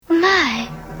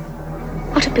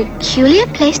What a peculiar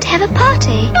place to have a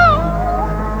party.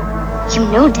 You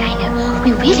know, Dinah,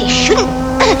 we really shouldn't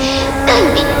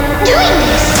be doing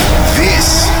this.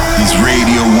 This is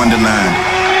Radio Wonderland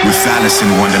with Alice in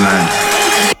Wonderland.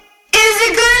 Is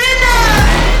it good enough?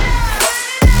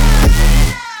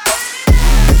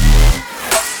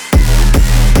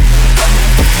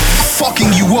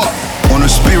 Fucking you up on a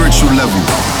spiritual level.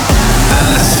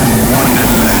 Alice in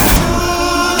Wonderland.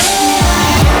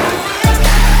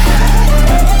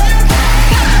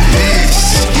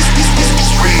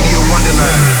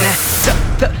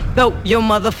 Throw your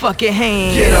motherfucking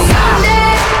hand. Get 'em.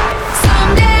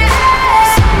 Someday,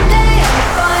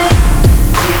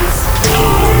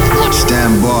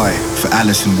 Stand by for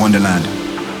Alice in Wonderland.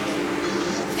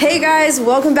 Hey guys,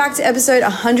 welcome back to episode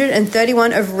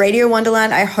 131 of Radio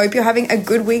Wonderland. I hope you're having a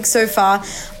good week so far.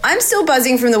 I'm still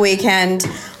buzzing from the weekend.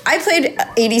 I played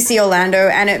EDC Orlando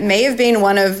and it may have been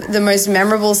one of the most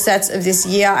memorable sets of this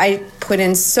year. I put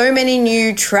in so many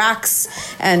new tracks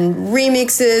and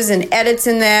remixes and edits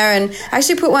in there, and I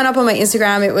actually put one up on my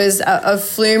Instagram. It was of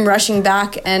Flume rushing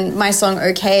back and my song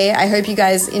Okay. I hope you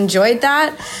guys enjoyed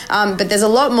that, but there's a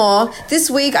lot more.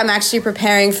 This week I'm actually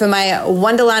preparing for my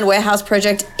Wonderland Warehouse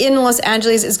project in Los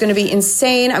Angeles. It's going to be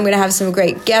insane. I'm going to have some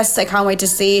great guests. I can't wait to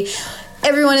see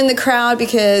everyone in the crowd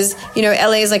because, you know,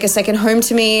 LA is like a second home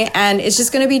to me and it's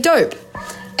just going to be dope.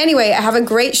 Anyway, I have a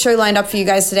great show lined up for you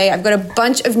guys today. I've got a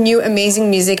bunch of new amazing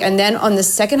music, and then on the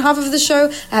second half of the show,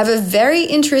 I have a very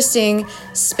interesting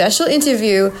special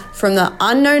interview from the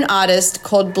unknown artist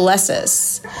called Bless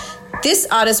Us. This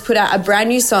artist put out a brand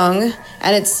new song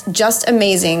and it's just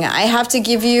amazing. I have to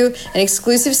give you an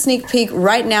exclusive sneak peek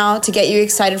right now to get you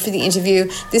excited for the interview.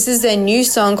 This is their new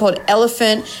song called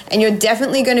Elephant, and you're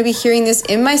definitely going to be hearing this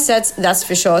in my sets, that's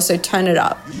for sure, so turn it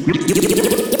up.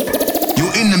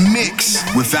 You're in the mix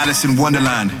with Alice in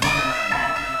Wonderland.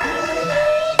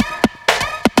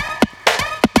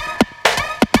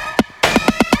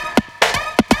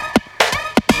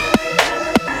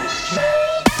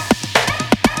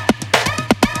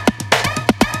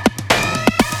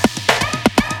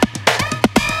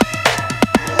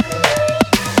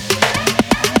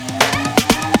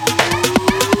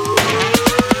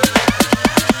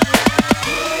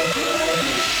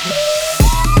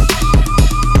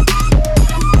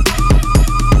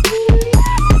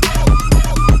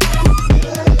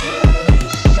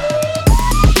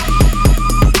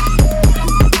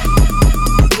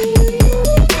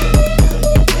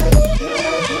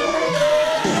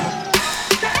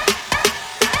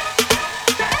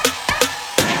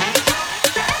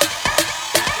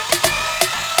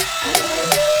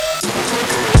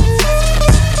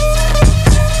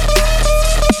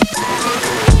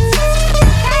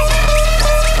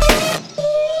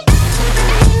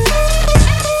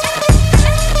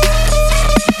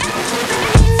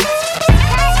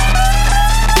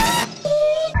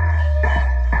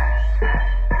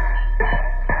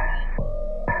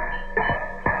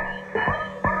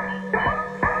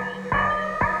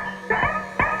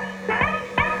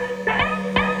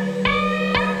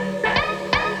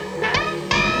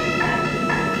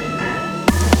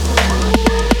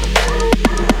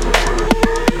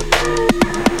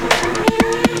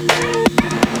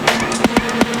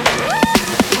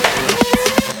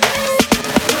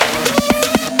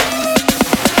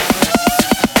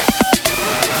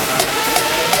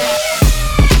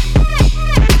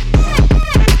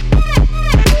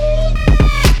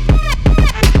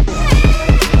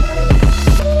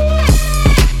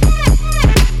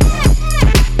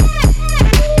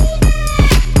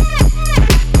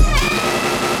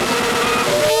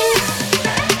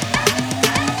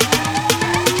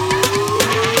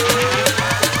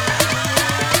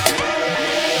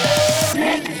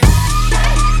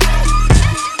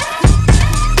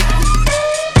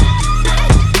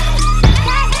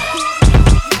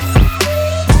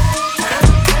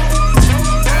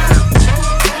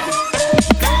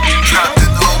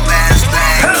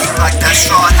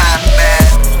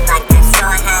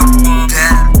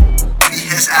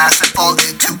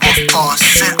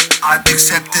 I've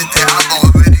accepted that I've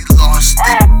already lost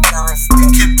it. You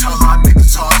can tell I'm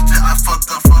exhausted. I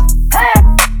fucked up.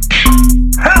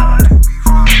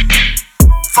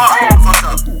 Fucked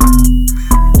up.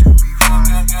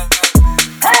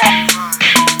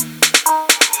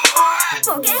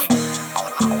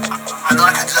 I know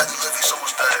I can do that delivery so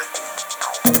much better.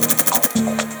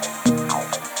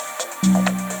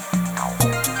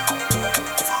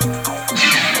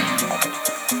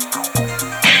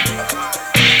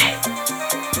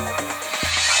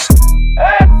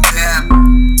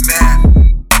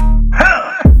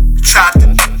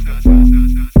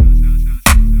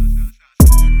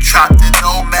 Tried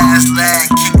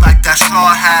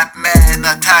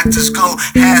actors go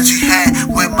hand in hand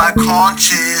with my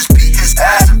conscience. Beat his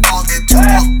ass and fall into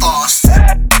a faucet.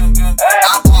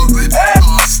 I've already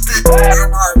lost it.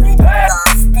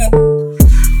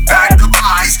 Back the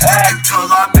eyes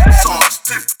until I'm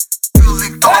exhausted.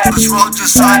 Feeling thoughtless, road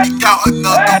deciding out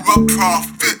another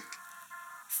profit.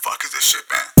 Fuck is this shit,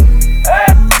 man?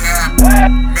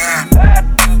 Man.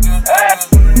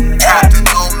 Captain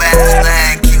No Man's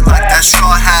Land, king like that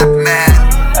straw hat, man.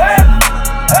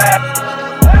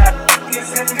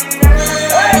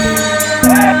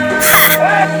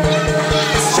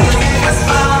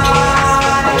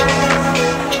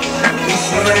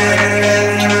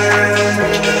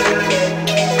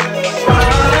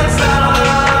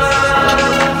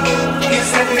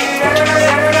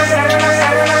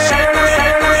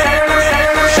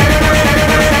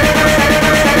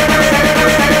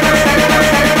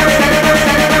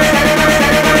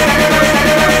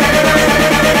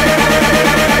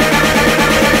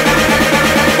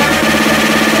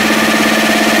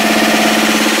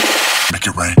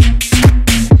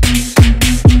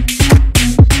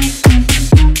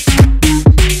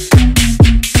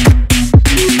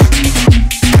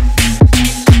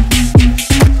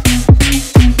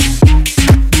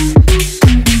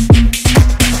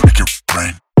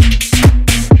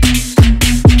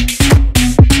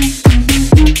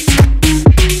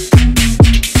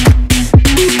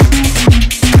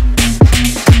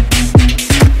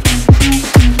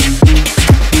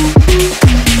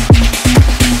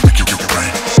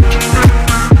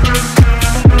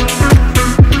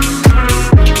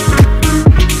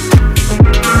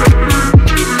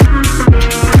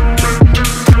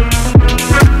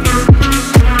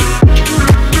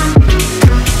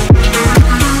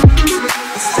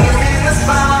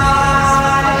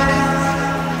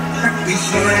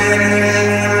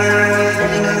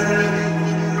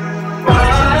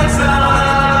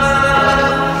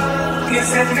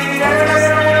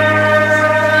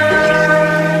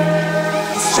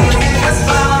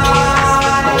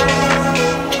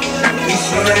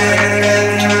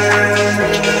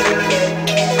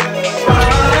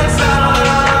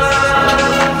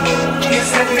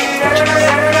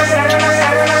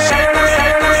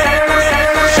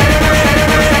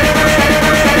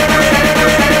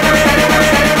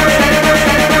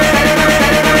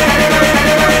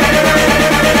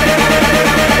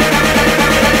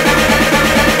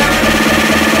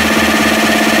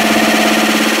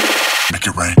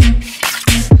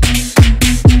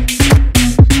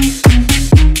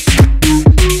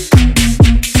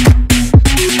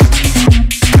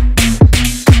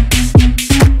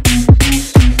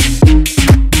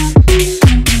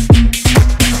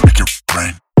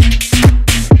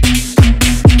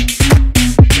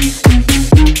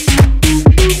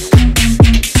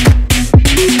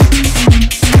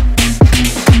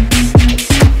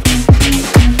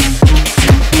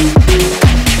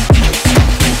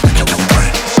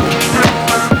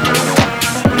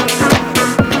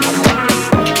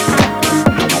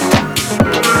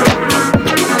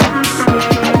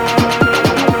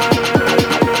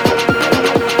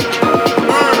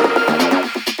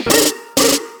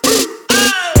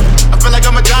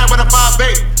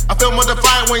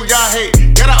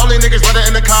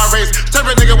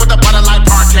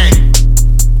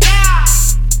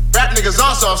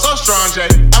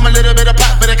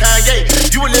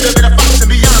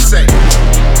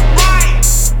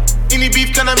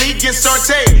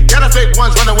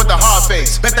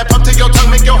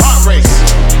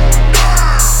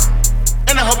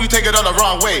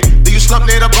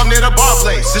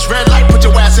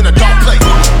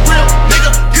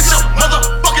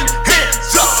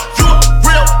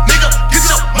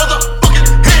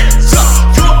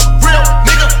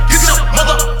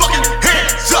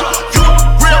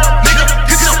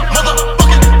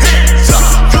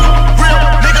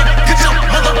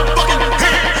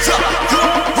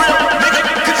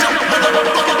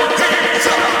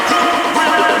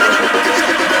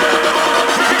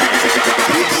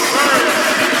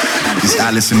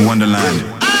 Alice in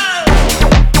Wonderland.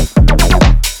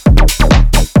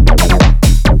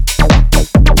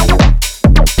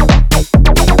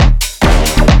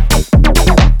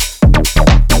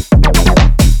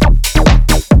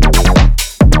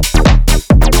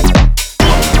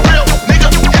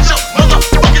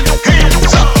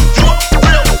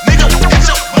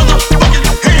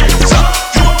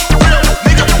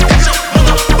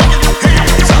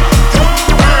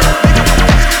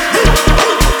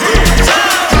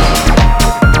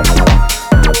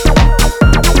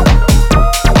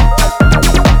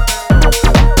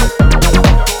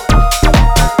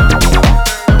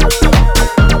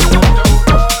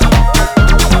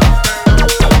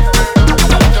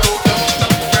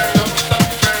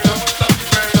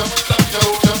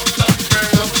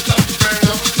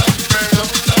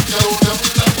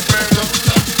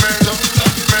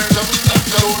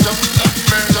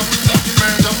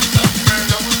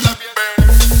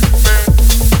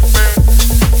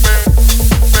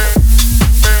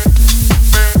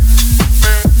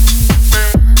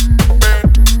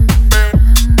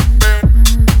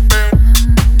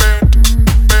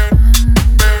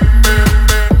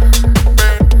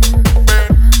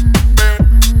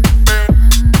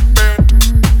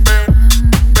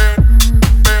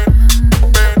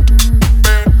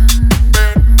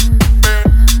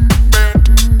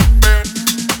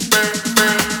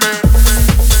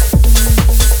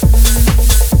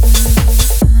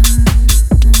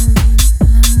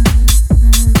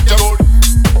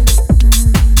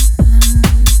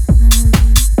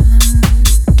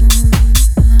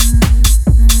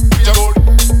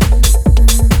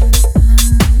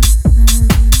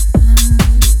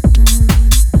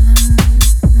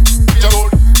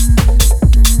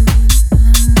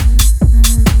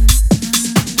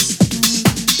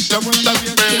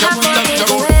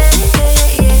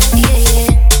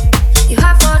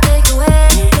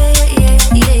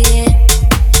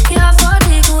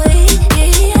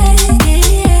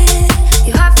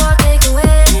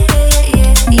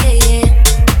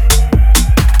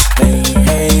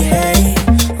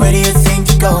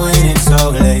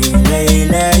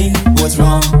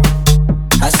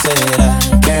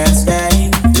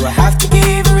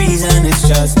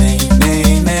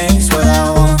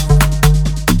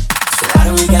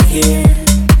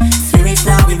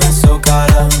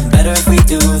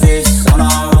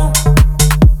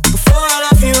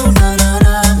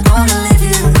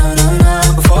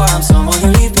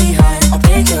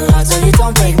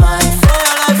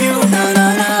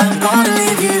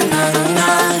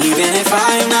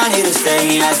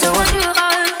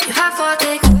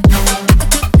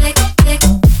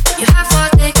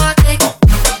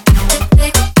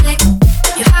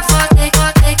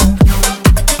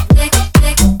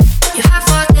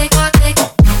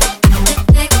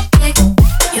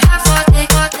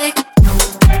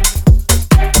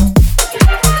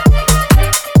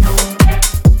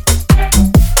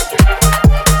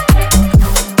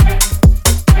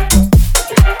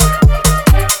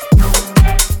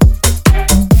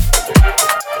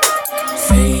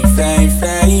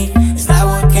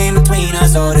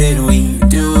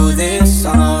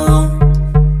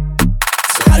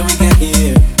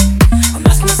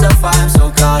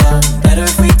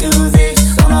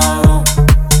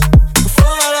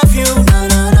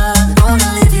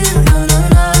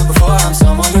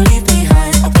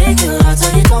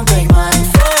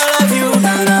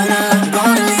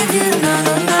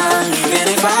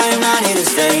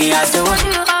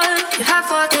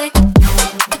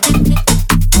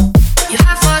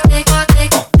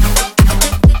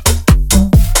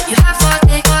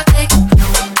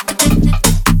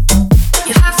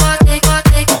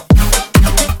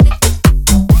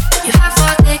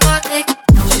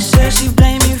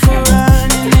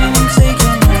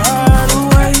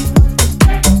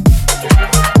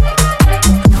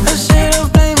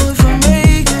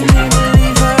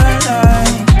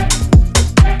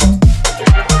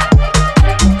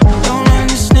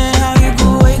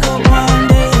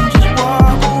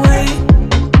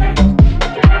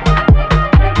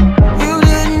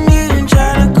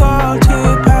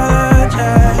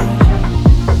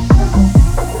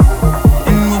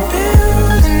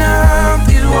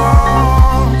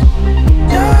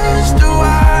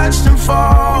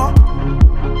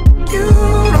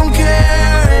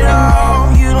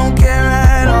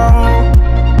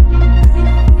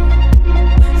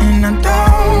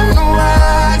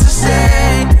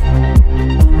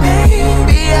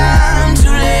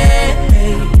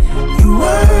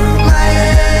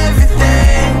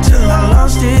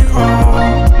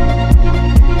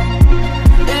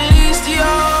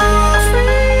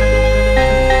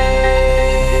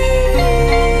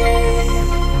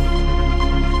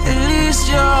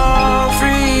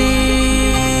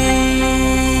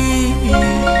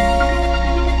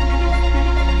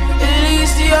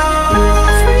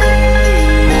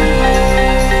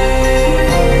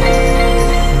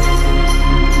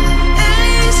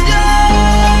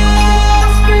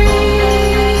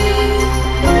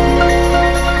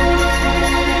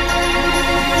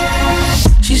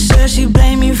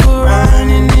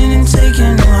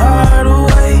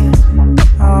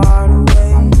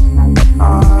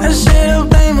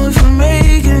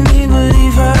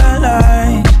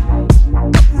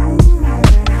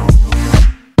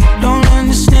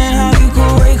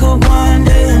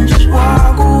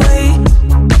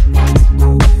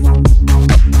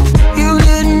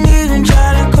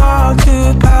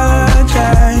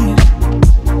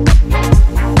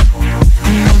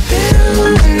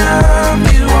 Building up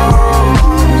these walls.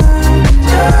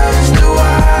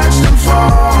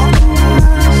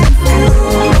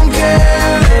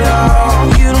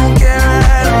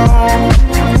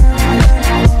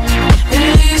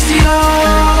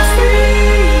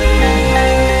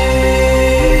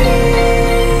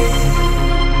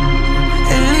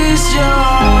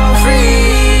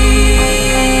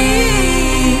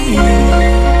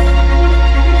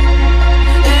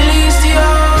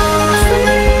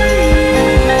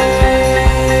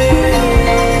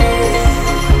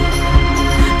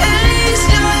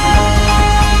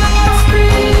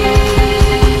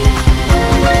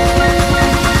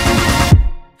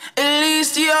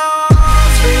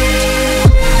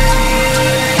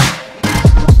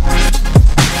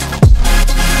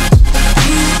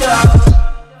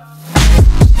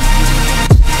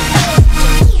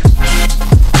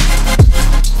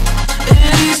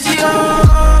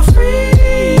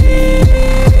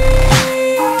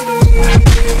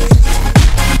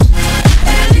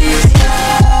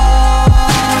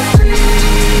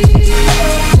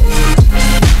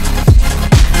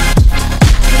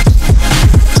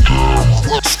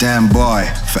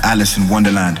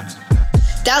 Wonderland.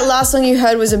 That last song you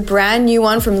heard was a brand new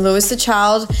one from Louis the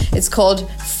Child. It's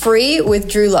called Free with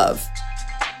Drew Love.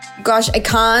 Gosh, I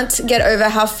can't get over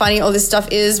how funny all this stuff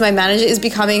is. My manager is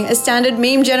becoming a standard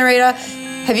meme generator.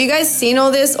 Have you guys seen all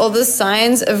this, all the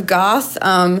signs of Garth?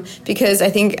 Because I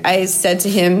think I said to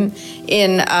him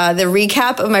in the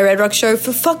recap of my Red Rock show,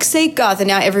 for fuck's sake, Garth. And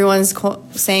now everyone's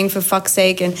saying for fuck's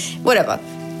sake and whatever.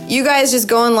 You guys just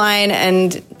go online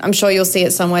and I'm sure you'll see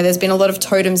it somewhere. There's been a lot of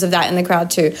totems of that in the crowd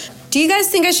too. Do you guys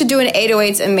think I should do an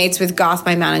 808s and Mates with Garth,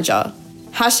 my manager?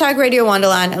 Hashtag Radio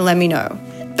Wonderland and let me know.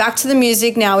 Back to the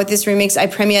music now with this remix I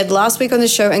premiered last week on the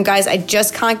show, and guys, I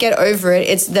just can't get over it.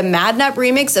 It's the Madnap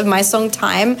remix of my song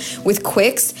Time with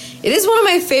Quicks. It is one of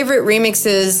my favorite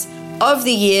remixes of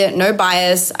the year, no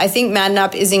bias. I think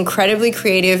Madnap is incredibly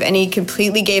creative and he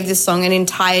completely gave this song an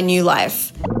entire new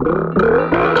life.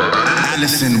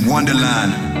 Alice in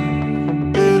Wonderland.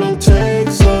 It'll take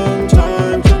some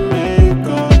time to make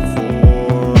up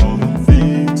for all the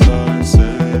things I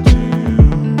said to you.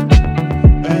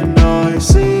 And I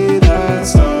see that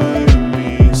side of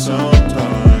me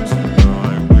sometimes, and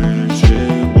I wish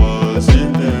it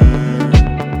wasn't there.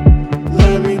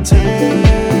 Let me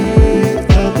take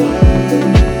the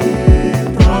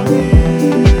blame from you.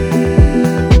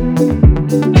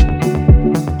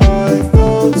 I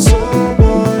felt so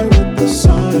blind with the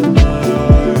sun in my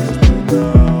eyes,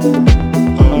 but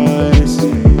now I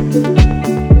see.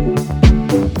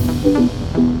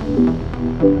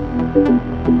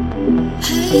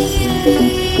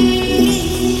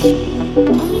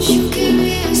 Won't you give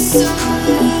me a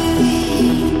sign?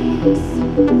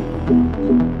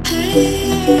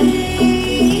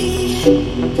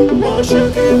 Won't you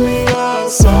give me a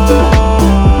sign?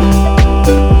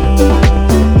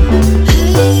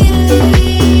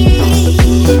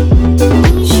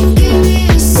 Won't you give me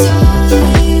a sign?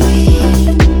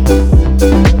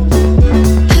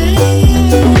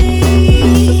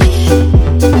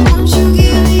 Won't you give me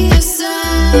a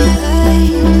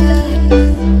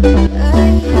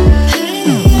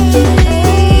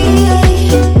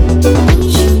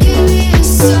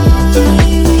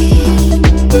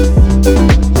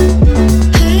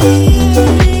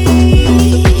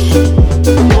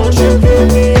Won't you give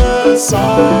me a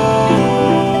sign?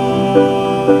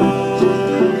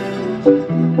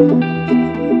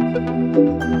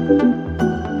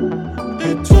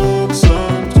 It took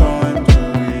some time to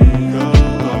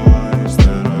realize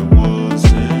that I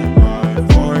wasn't right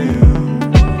for you,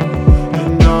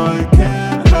 and I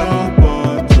can't help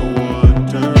but to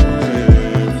wonder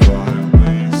if I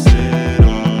wasted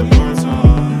all your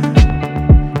time.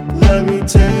 Let me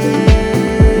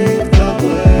take the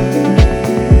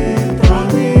blame from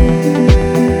you.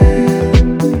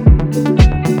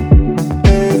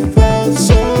 It felt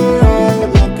so right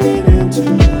looking into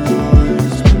your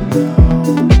eyes, but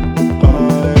now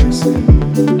I see.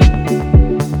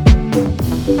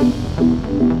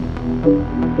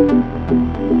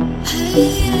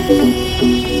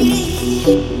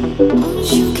 Won't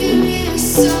you give me a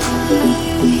sign?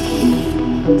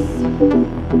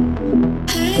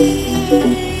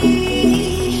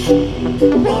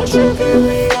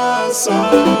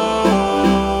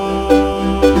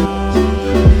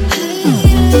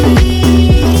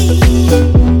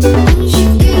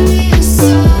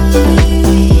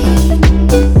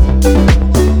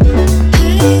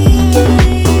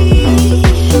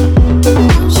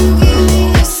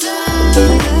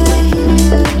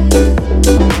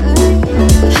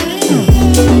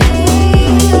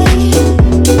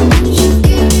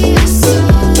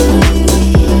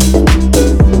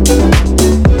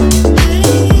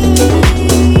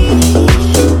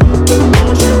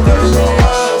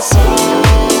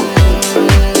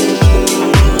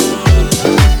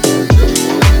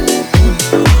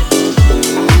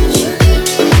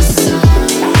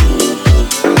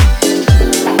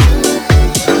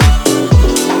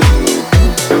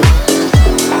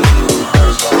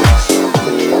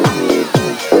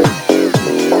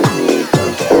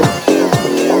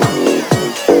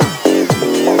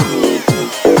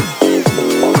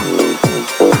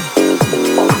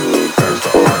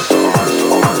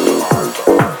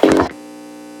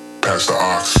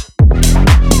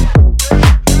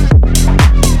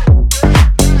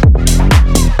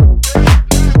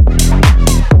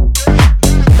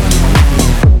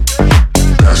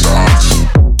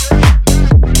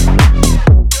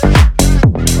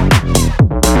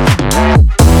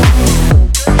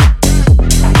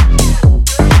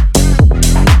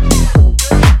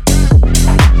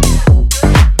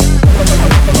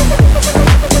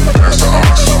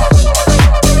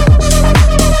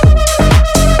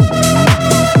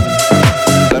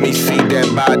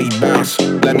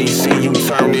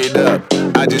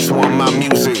 my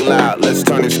music loud. Let's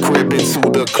turn this crib into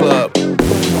the club.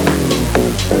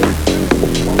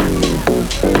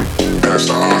 That's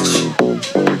the ox.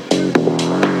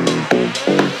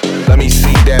 Let me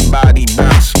see that body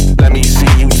bounce. Let me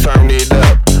see you turn it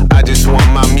up. I just want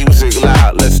my music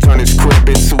loud. Let's turn this crib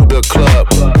into the club.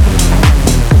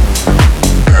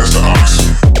 That's the ox.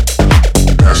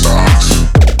 That's the ox.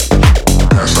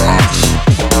 That's the ox.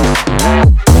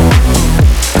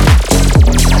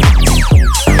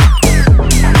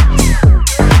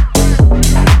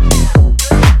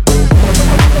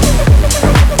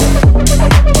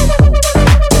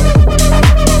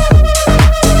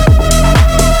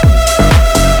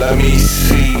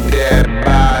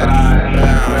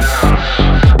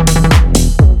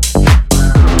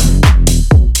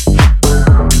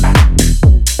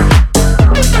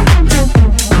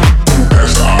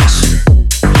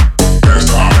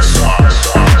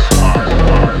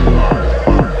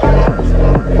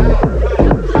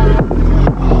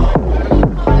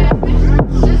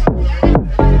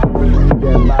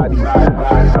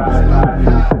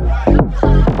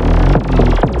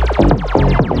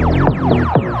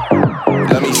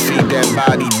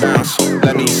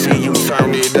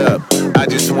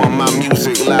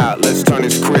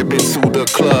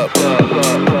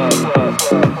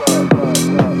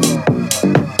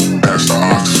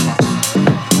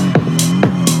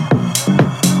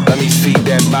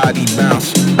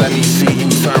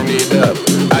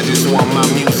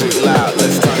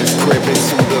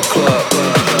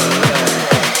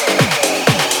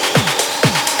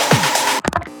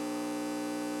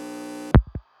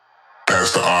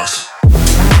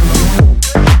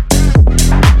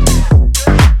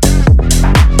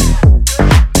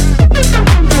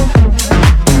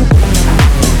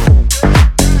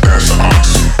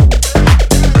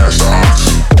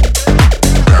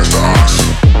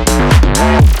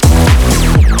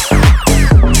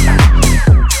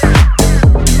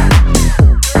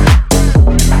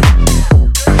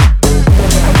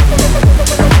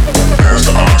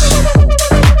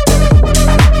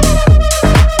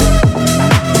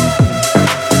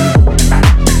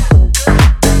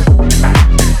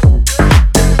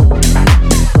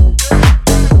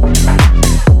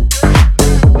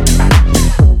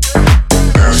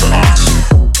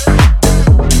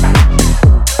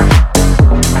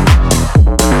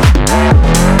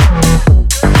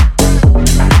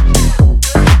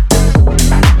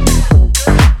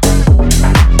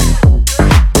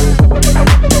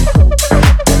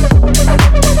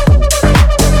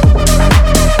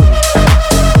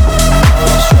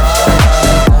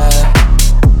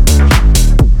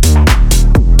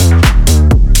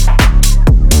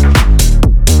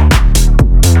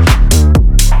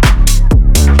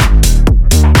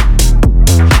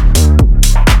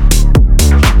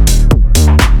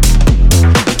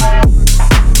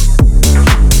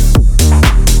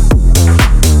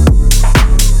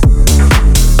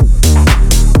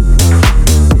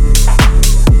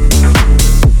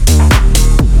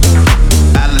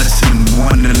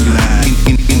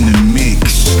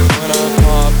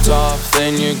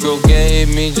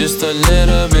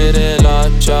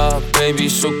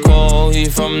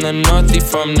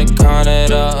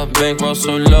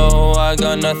 So low, I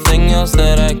got nothing else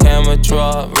that I can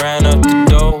withdraw. Ran up the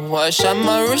dough, I shot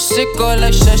my wrist, it go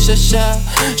like sha sha sha,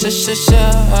 sha sha sha.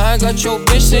 I got your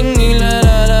bitch singing la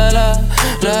la la la,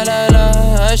 la la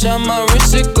la. I shot my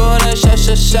wrist, it go like sha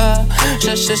sha sha,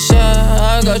 sha sha sha.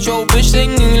 I got your bitch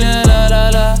singing la la la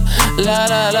la, la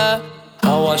la la.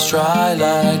 I was dry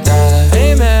like that.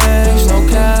 Amex, no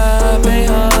cap,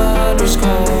 800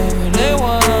 they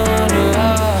wonder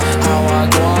how I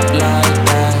go up like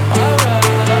that.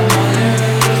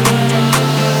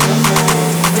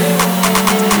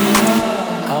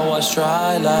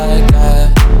 Try like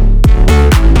that.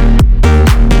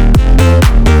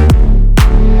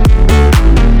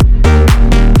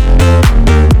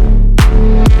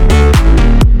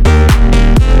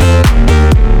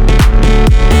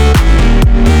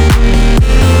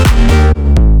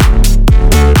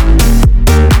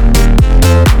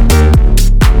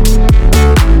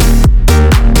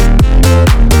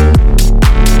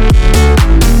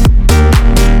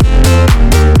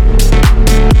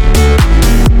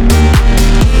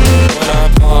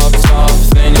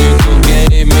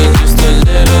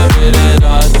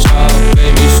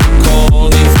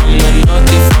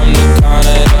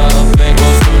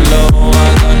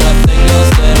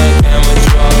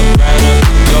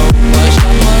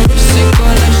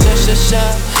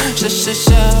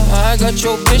 got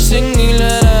your bitch singing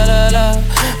la la la la,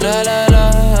 la la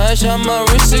la. I shot my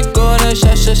wrist, it go like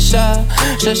sha sha sha,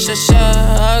 sha sha sha.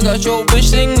 I got your bitch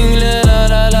singing la la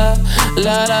la la,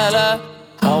 la la la.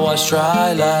 I was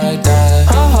dry like that.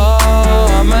 Oh,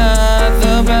 I'm at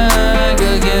the bank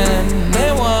again.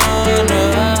 They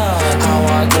wonder how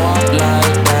I go up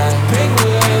like that. Big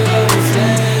wheels,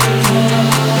 flames,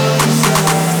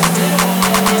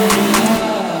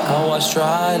 I was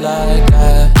dry like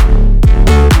that.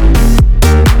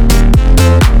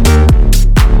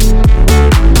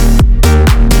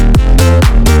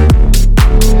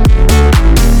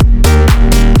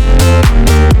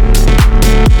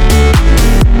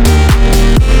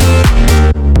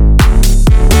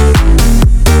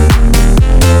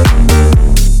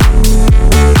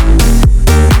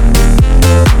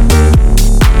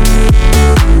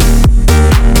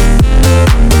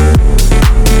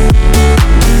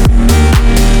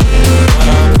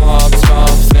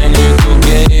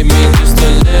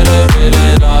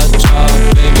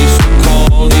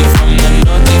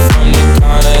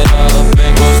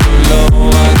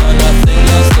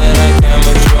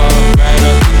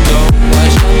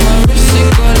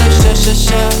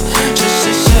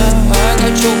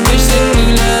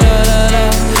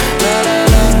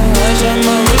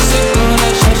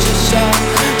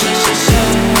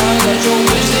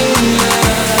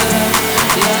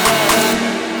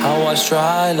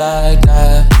 Try like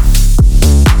that.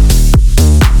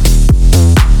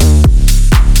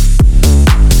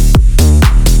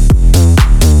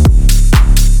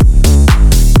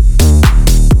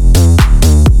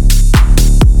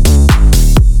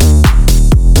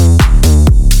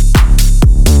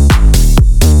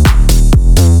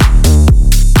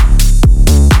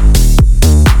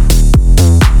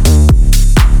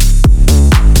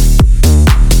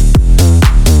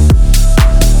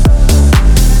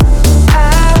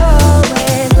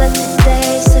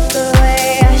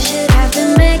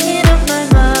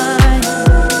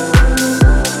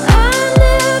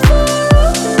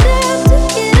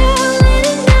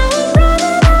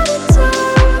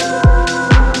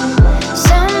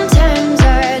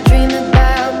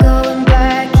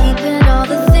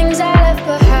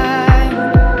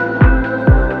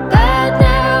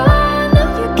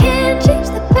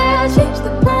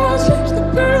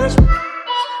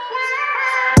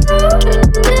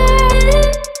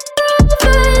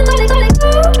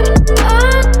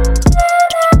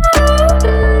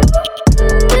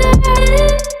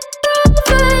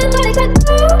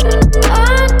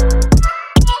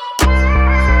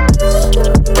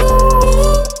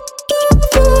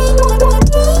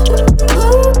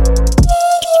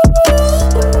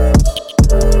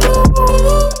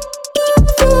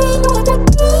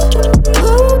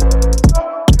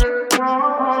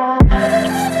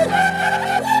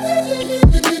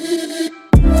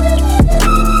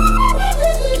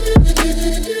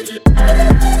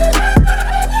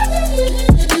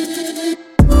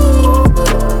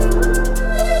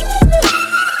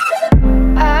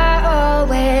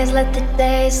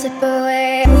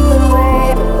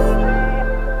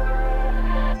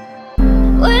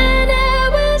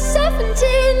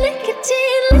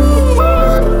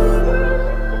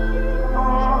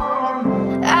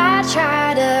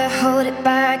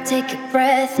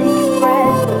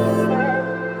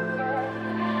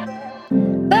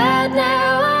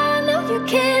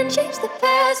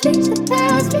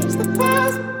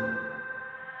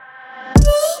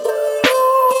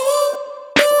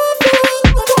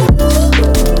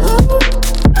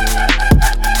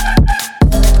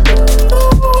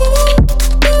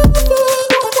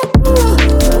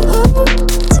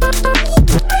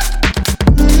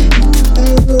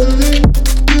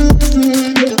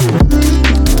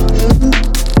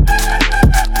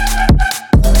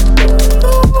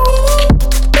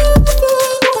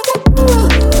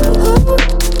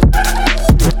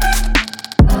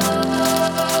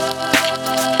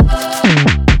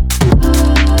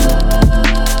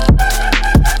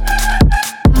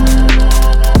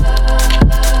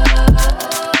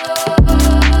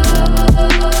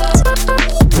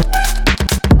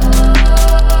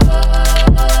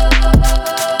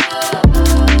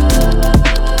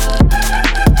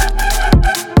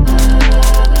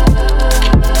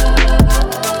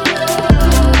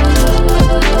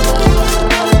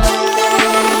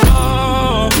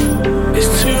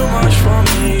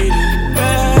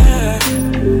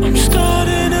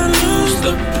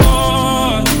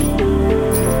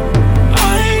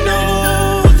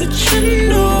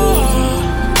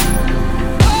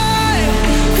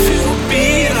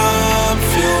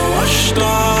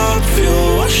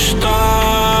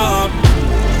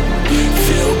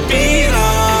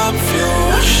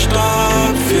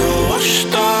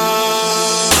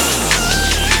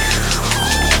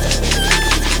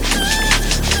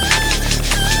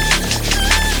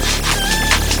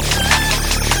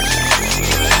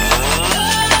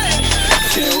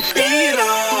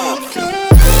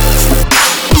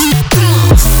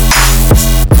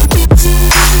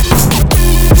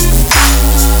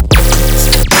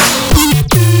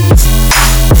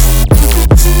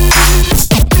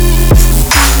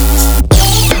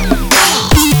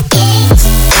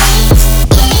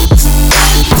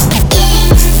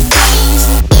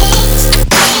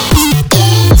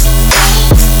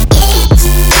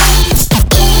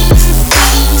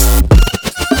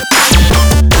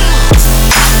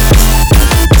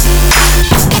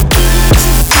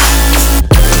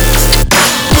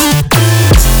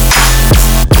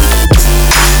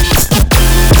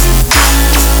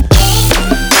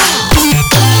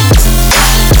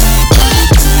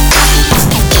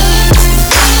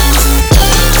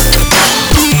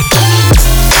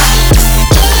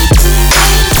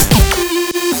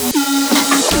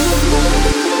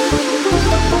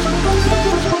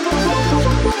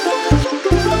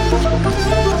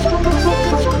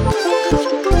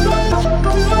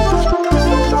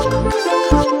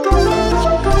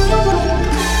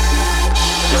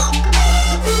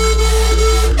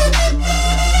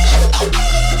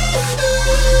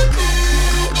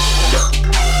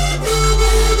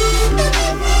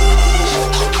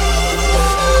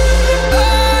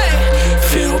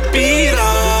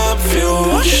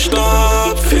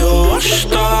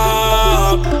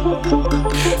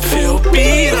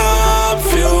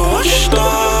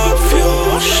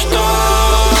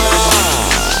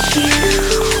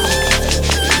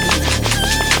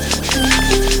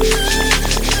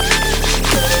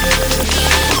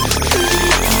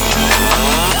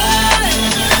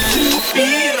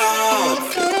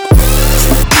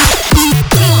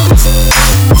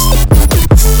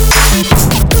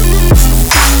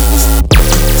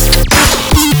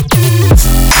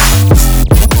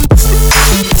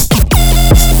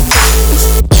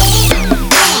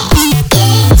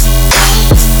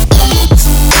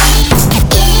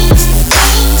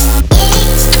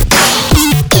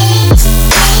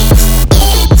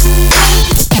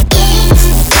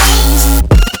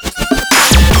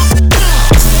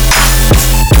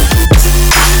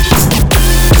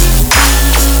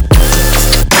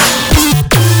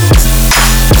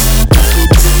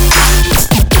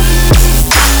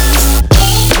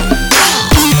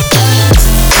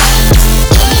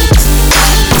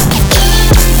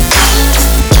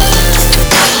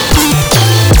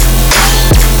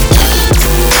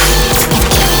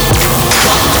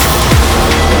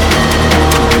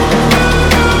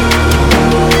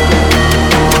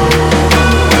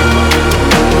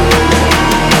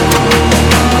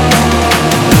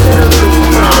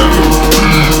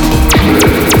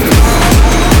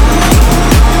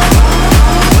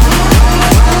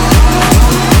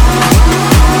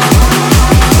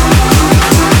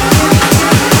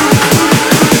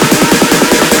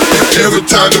 Every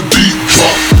time the beat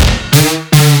drop.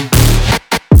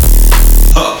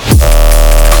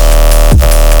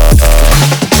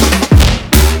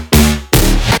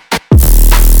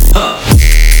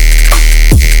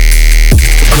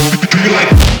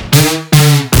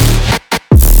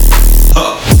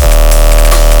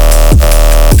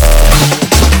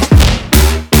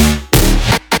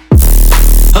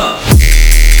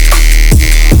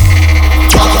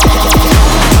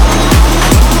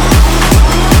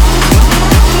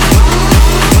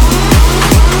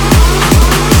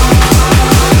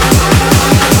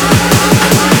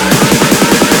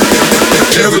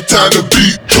 Every time the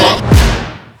beat drop.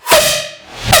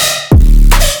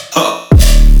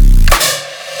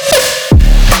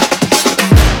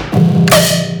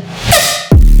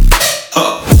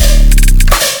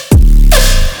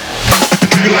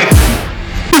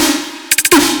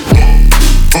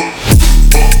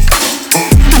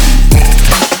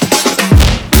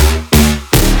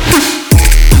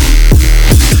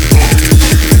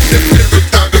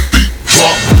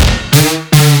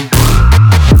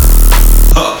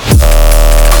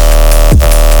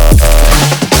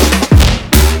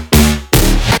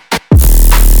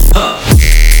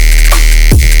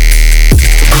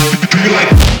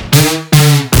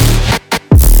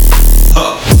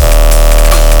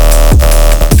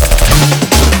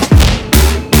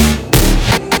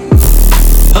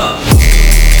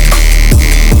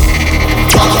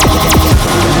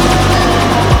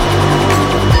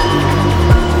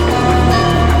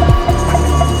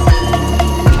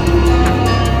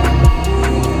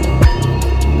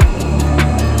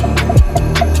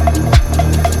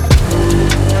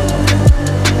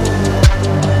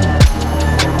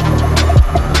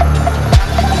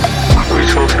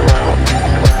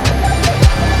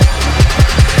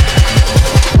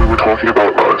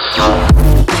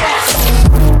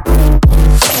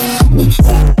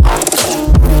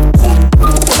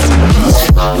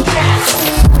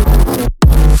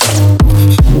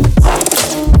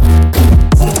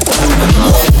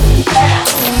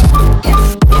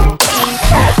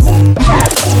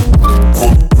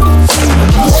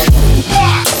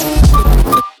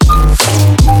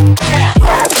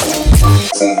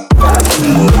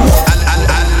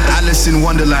 Alice in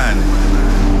Wonderland.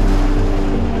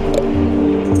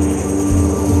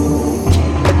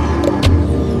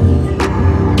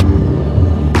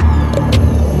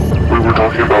 We were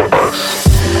talking about us.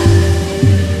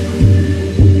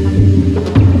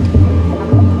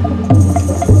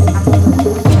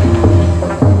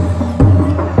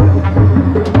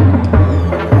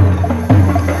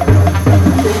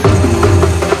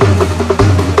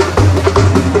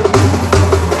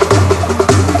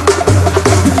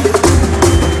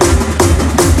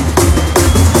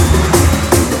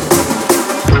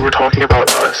 Talking about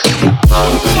us.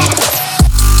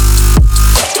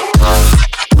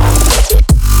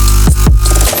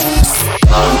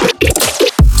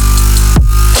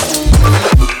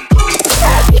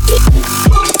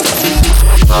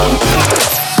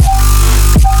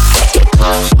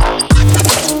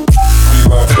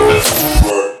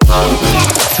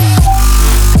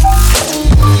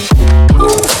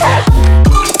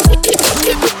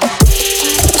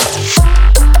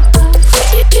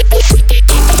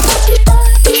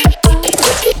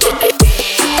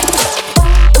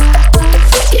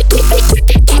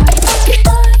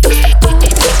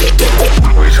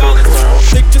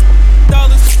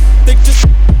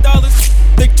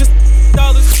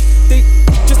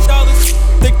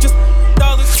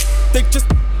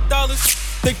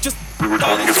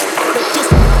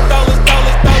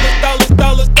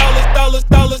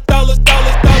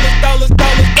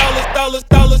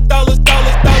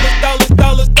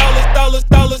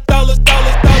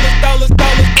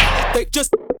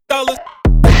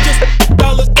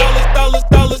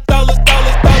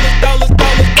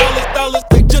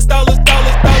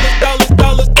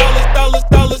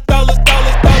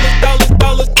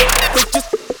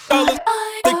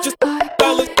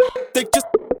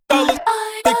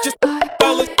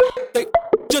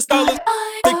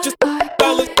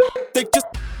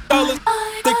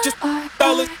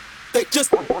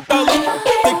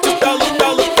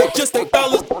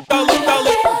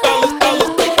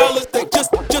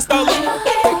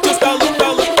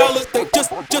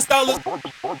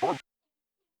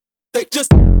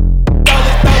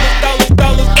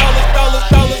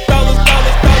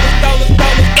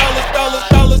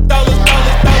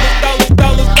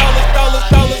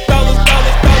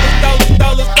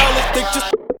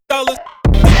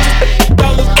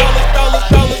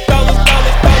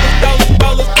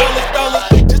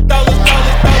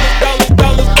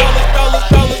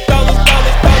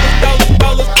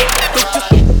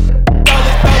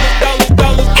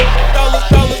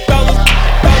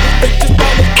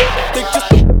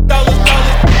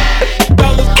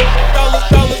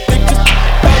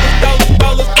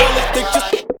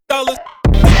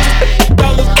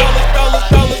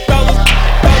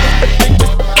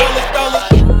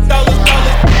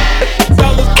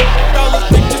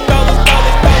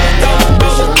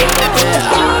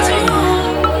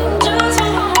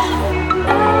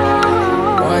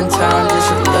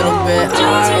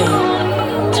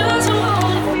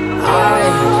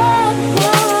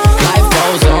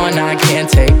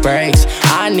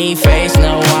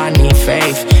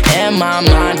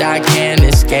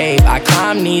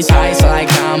 these heights like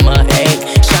I'm a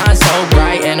 8. Shine so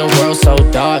bright and the world so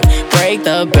dark. Break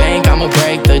the bank, I'ma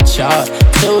break the chart.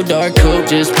 2-door coupe,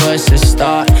 just push the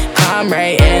start. Climb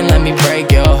right in, let me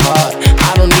break your heart.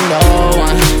 I don't need no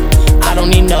one, I don't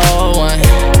need no one,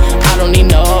 I don't need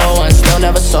no one. Still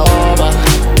never sober,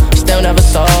 still never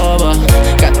sober.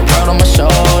 Got the world on my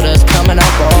shoulders, coming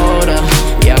out bolder.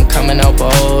 Yeah, I'm coming out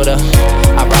bolder.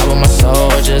 I ride with my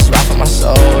soldiers, ride for my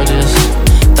soldiers.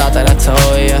 Thought that I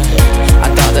told ya, I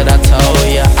thought that I told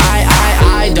ya.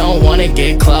 I don't wanna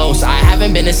get close. I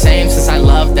haven't been the same since I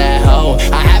loved that hoe.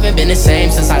 I haven't been the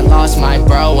same since I lost my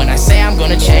bro. When I say I'm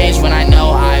gonna change when I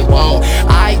know I won't.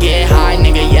 I get high,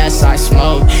 nigga, yes I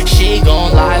smoke. She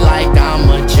gon' lie like I'm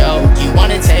a joke. You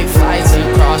wanna take flights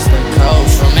across the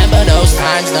coast. Remember those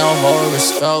times, no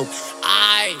horoscope.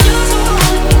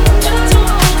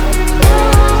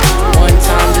 One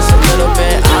time, just a little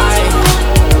bit.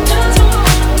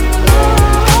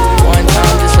 One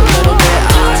time, just a little bit.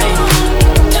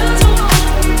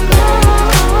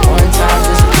 One time,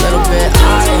 just a little bit.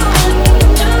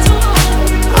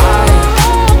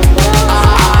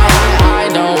 I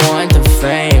don't want the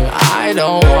fame. I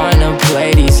don't wanna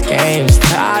play these games.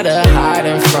 Tired of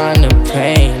hiding from the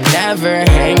pain. Never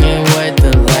hanging with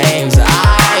the lames.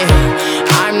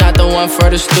 I'm not the one for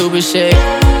the stupid shit.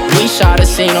 We shot a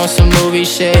scene on some movie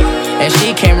shit, and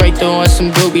she came right through on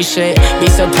some groupie shit. Be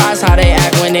surprised how they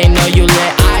act when they know you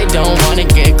lit. I don't wanna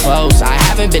get close. I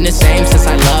haven't been the same since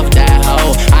I loved that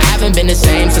hoe. I haven't been the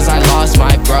same since I lost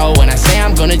my bro. When I say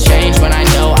I'm gonna change when I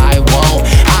know I won't.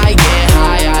 I get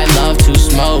high, I love to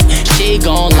smoke. She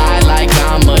gon' lie like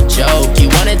I'm a joke. You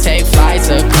wanna take flights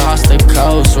across the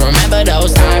coast. Remember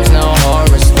those times, no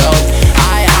horoscope.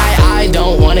 I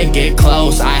don't wanna get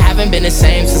close. I haven't been the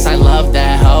same since I loved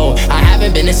that hoe. I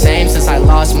haven't been the same since I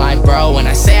lost my bro. When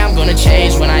I say I'm gonna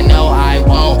change when I know I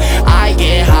won't. I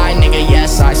get high, nigga,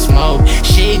 yes I smoke.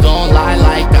 She gon' lie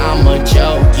like I'm a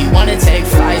joke. You wanna take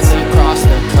flights across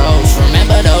the coast.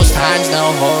 Remember those times,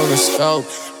 no horoscope.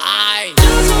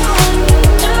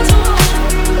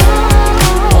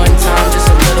 One time, just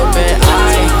a little bit.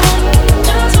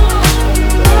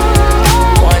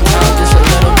 One time, just a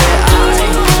little bit.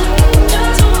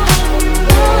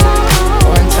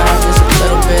 One time, just a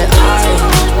little bit.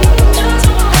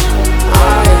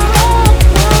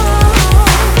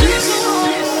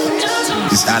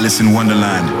 It's Alice in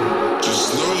Wonderland.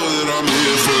 Just know that I'm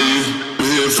here for you,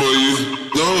 here for you.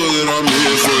 Know that I'm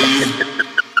here for you.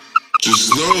 Just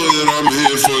know that I'm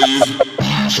here for you.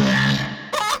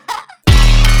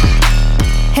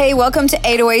 Hey, welcome to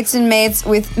 808s and Mates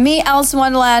with me, Alice in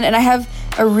Wonderland, and I have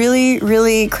a really,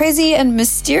 really crazy and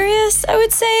mysterious, I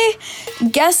would say,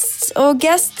 guests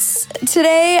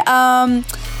today.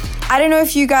 I don't know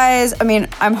if you guys,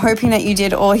 I'm hoping that you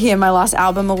did all hear my last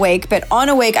album, Awake, but on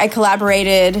Awake, I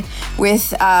collaborated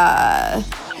with a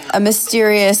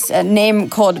mysterious name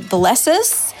called Bless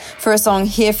Us for a song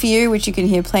Here For You, which you can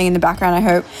hear playing in the background, I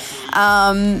hope.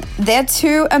 They're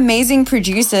two amazing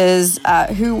producers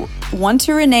who want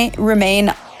to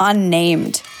remain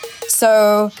unnamed.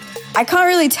 So I can't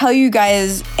really tell you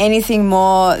guys anything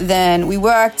more than we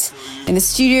worked in the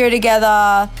studio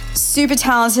together, super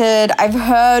talented. I've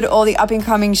heard all the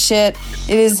up-and-coming shit.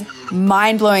 It is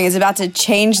mind-blowing. It's about to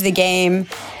change the game.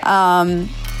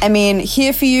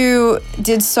 Here For You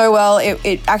did so well.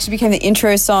 It actually became the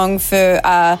intro song for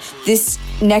this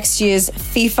next year's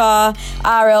FIFA.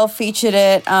 RL featured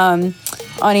it on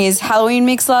his Halloween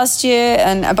mix last year,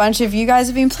 and a bunch of you guys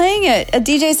have been playing it at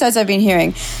DJ sets I've been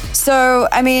hearing. So,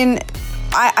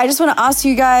 I just want to ask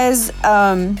you guys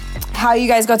how you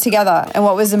guys got together and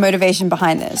what was the motivation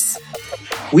behind this.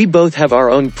 We both have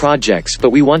our own projects, but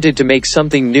we wanted to make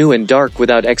something new and dark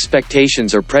without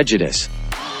expectations or prejudice.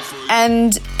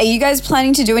 And are you guys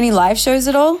planning to do any live shows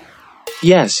at all?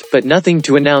 Yes, but nothing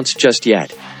to announce just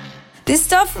yet. This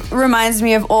stuff reminds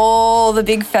me of all the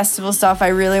big festival stuff I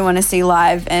really want to see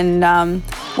live. And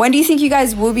when do you think you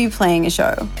guys will be playing a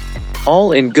show?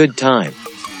 All in good time.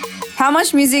 How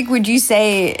much music would you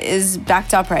say is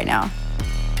backed up right now?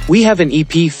 We have an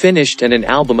EP finished and an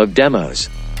album of demos.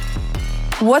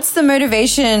 What's the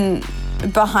motivation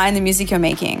behind the music you're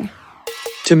making?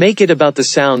 To make it about the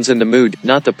sounds and the mood,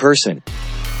 not the person.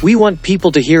 We want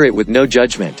people to hear it with no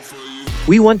judgment.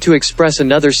 We want to express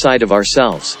another side of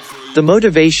ourselves. The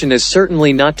motivation is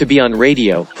certainly not to be on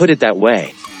radio, put it that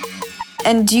way.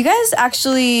 And do you guys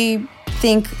actually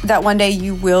think that one day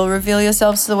you will reveal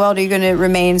yourselves to the world, or are you going to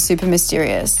remain super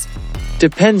mysterious?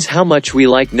 Depends how much we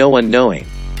like no one knowing.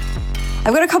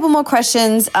 I've got a couple more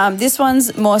questions. This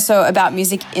one's more so about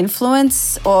music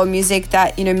influence or music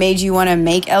that, made you want to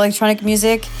make electronic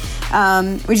music.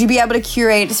 Would you be able to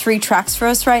curate 3 tracks for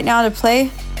us right now to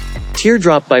play?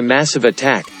 Teardrop by Massive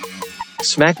Attack.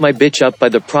 Smack My Bitch Up by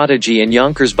The Prodigy and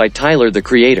Yonkers by Tyler, the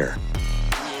Creator.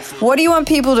 What do you want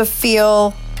people to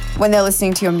feel when they're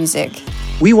listening to your music?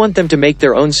 We want them to make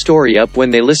their own story up when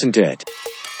they listen to it.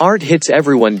 Art hits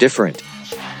everyone different.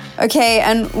 Okay,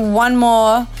 and one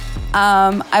more.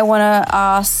 I want to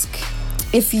ask,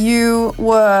 if you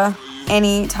were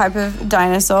any type of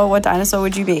dinosaur, what dinosaur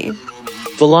would you be?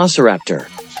 Velociraptor.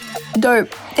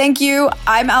 Dope. Thank you.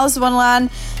 I'm Alice Wonderland.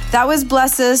 That was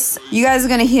Bless Us. You guys are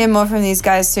going to hear more from these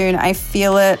guys soon. I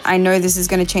feel it. I know this is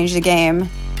going to change the game.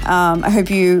 I hope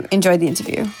you enjoyed the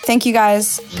interview. Thank you,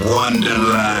 guys.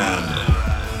 Wonderland.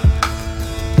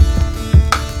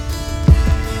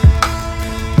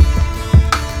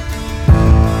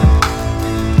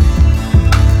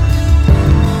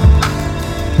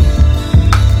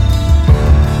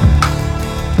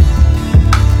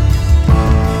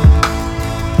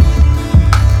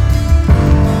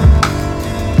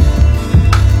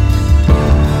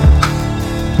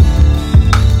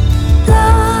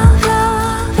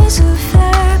 Love is a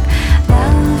verb,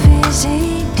 love is a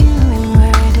doing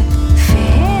word.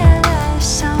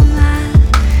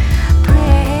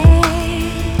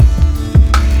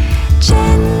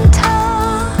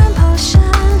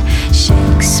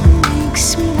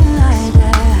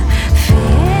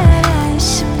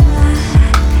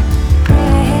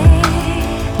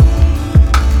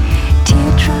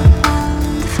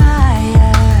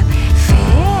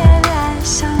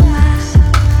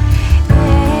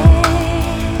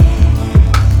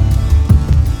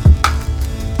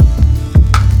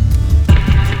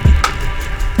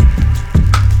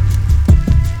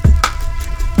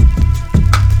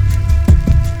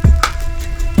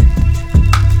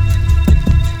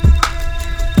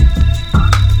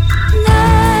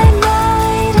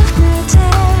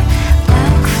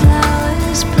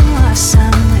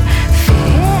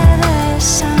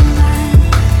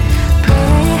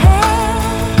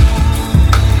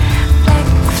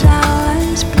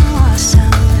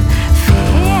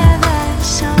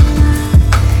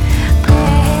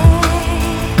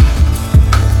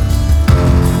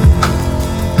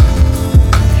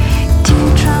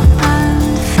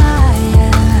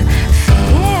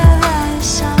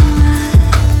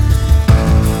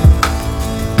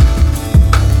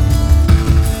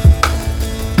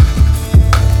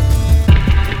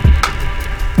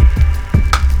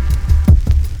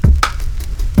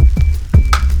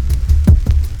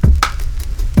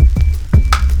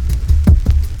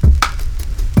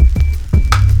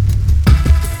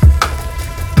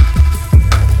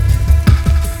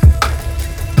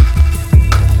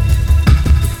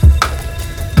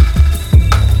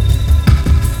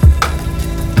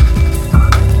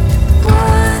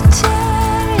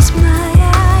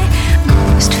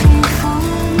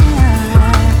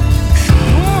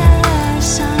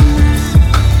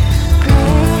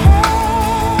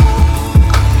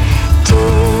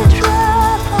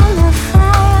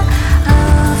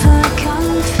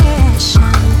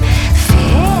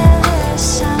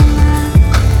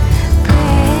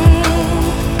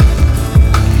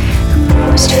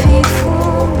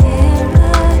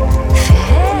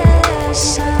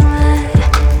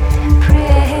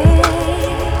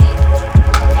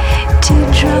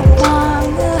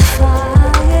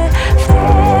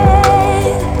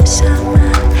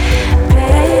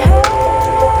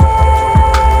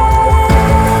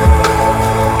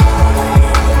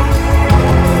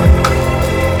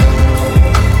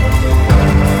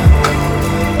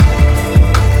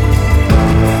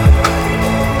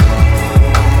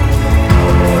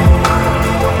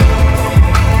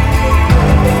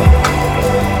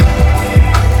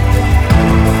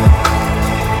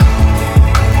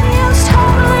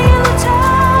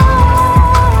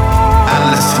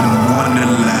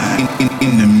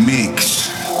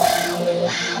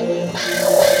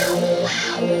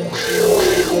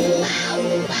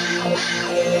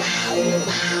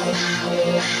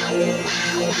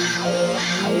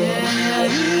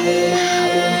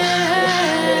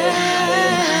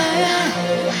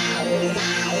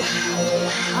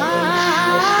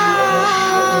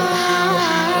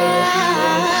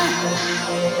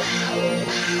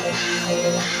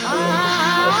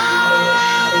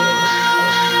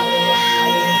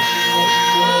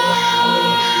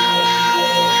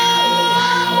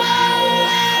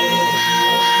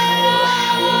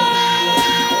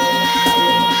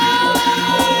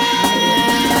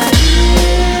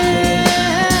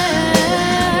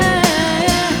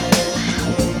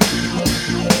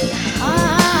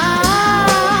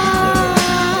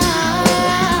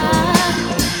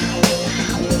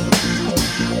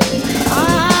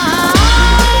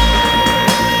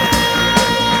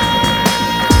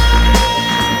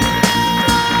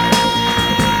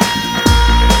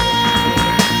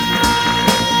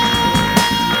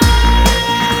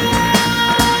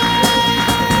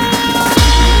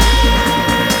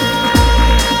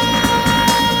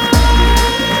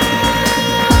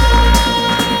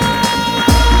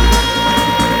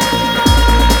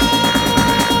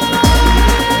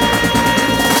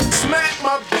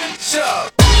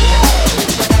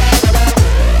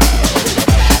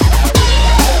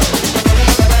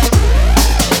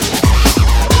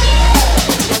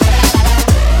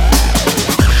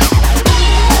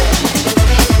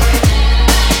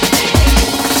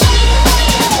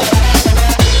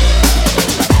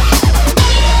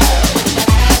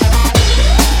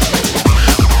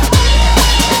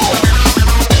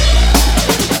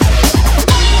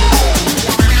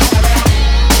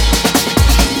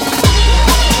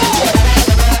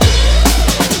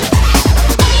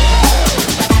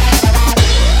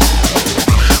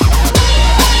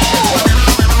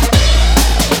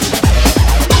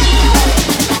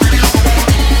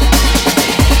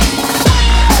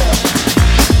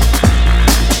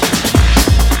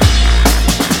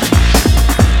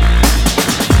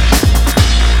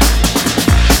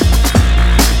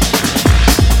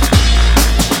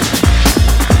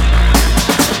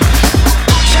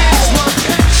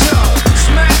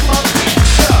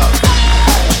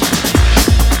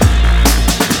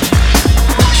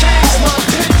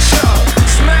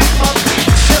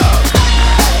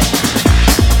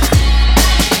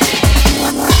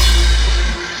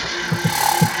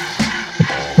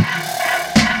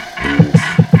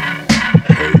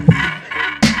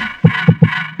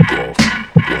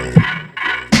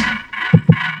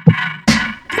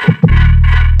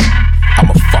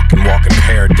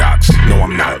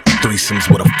 threesomes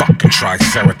with a fucking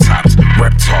triceratops.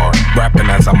 Reptar, rapping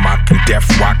as I'm mocking deaf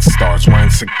rock stars. Wearing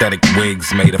synthetic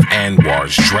wigs made of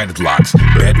Anwars. Dreadlocks,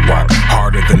 bedrock,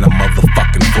 harder than a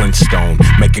motherfucking Flintstone.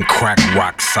 Making crack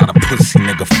rocks out of pussy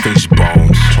nigga fish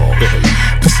bones.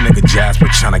 This nigga Jasper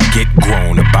tryna get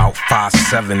grown. About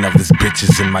 5'7" of his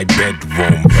bitches in my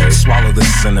bedroom. Swallow the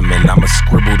cinnamon, I'ma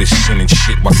scribble this shit and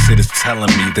shit while Sid is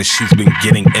telling me that she's been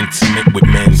getting intimate with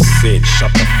men. Sid,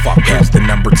 shut the fuck up. Here's the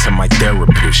number to my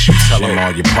therapist. You tell him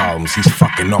all your problems. He's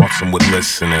fucking awesome with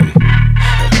listening.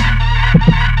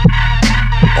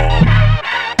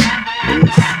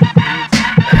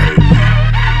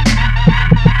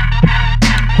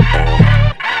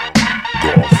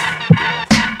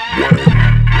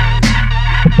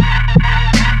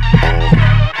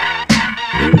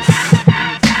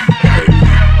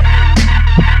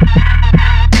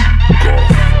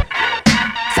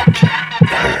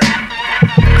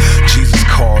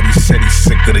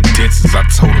 I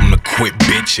told him to quit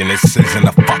bitching, it says in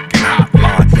the fucking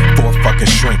hotline. For a fucking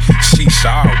shrink, sheesh,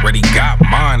 I already got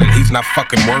mine. And he's not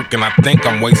fucking working, I think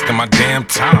I'm wasting my damn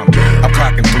time. I'm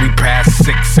clocking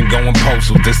 6:03 and going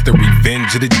postal. This the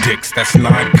revenge of the dicks, that's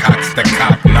 9 cocks that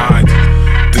cock 9s.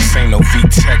 This ain't no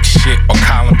V-Tech shit or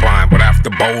Columbine. But after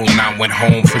bowling, I went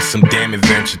home for some damn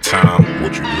adventure time.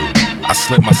 What you do? I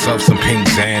slipped myself some pink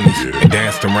Xannies and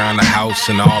danced around the house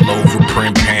in all over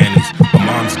print panties. My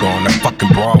mom's gone, that fucking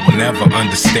broad will never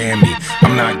understand me.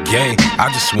 I'm not gay, I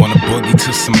just wanna boogie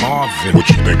to some Marvin. What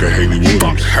you think of Haley Williams?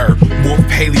 Fuck her, Wolf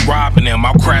Haley robbing him.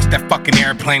 I'll crash that fucking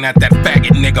airplane at that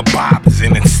faggot nigga Bob is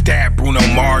in and stab Bruno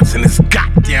Mars in his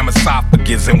goddamn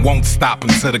esophagus and won't stop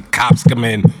until the cops come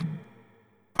in.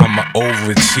 I'm an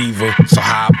overachiever, so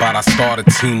how about I start a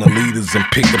team of leaders and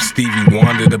pick up Stevie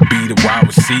Wonder to be the wide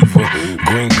receiver.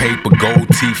 Green paper, gold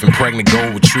teeth, and pregnant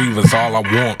gold retrievers, all I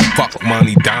want. Fuck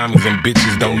money, diamonds, and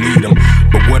bitches don't need them.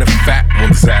 But where the fat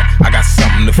ones at? I got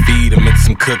something to feed them. It's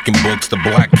some cooking books, the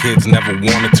black kids never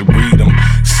wanted to read them.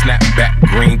 Snapback,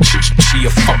 green,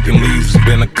 chia fucking leaves. It's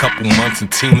been a couple months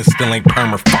and Tina still ain't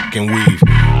perma fucking weave.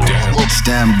 Damn.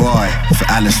 Stand by for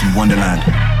Alice in Wonderland.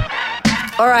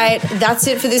 All right, that's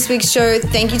it for this week's show.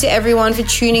 Thank you to everyone for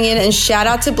tuning in, and shout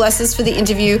out to Blesses for the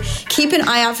interview. Keep an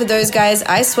eye out for those guys,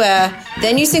 I swear.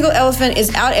 Their new single Elephant is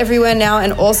out everywhere now,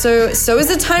 and also so is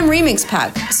the Time remix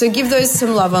pack. So give those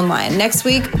some love online. Next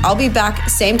week, I'll be back,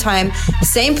 same time,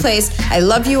 same place. I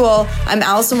love you all. I'm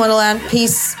Alice in Wonderland.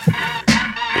 Peace.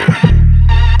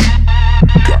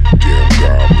 Goddamn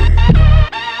goblin.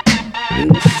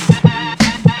 Wolf.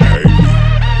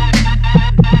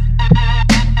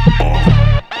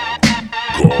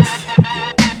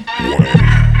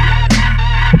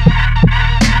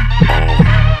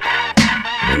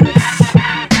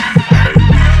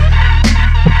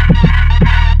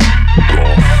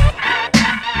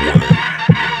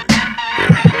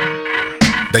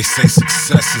 They say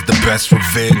success is the best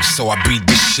revenge, so I beat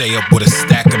this Shay up with a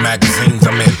stack of magazines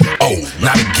I'm in. Oh,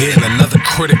 not again, another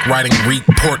critic writing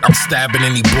report. I'm stabbing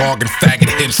any blog and faggot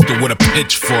hipster with a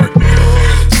pitchfork.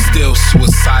 Still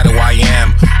suicidal I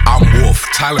am. I'm Wolf.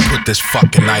 Tyler put this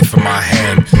fucking knife in my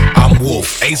hand. I'm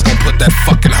Wolf. Ace gon' put that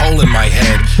fucking hole in my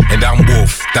head. And I'm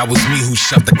Wolf. That was me who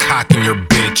shoved the cock in your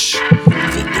bitch.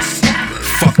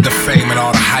 Fuck the fame and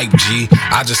all the hype, G.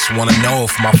 I just wanna know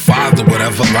if my father would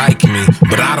ever like me.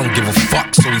 But I don't give a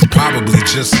fuck, so he's probably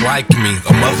just like me.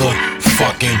 A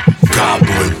motherfucking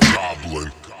goblin.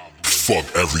 Fuck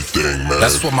everything, man.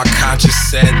 That's what my conscience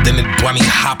said. Then it bunny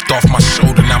hopped off my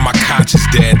shoulder. Now my conscience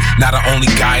dead. Now the only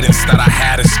guidance that I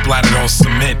had is splattered on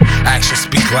cement. Actions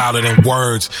speak louder than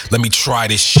words. Let me try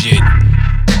this shit.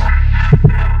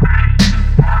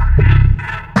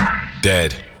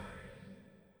 Dead.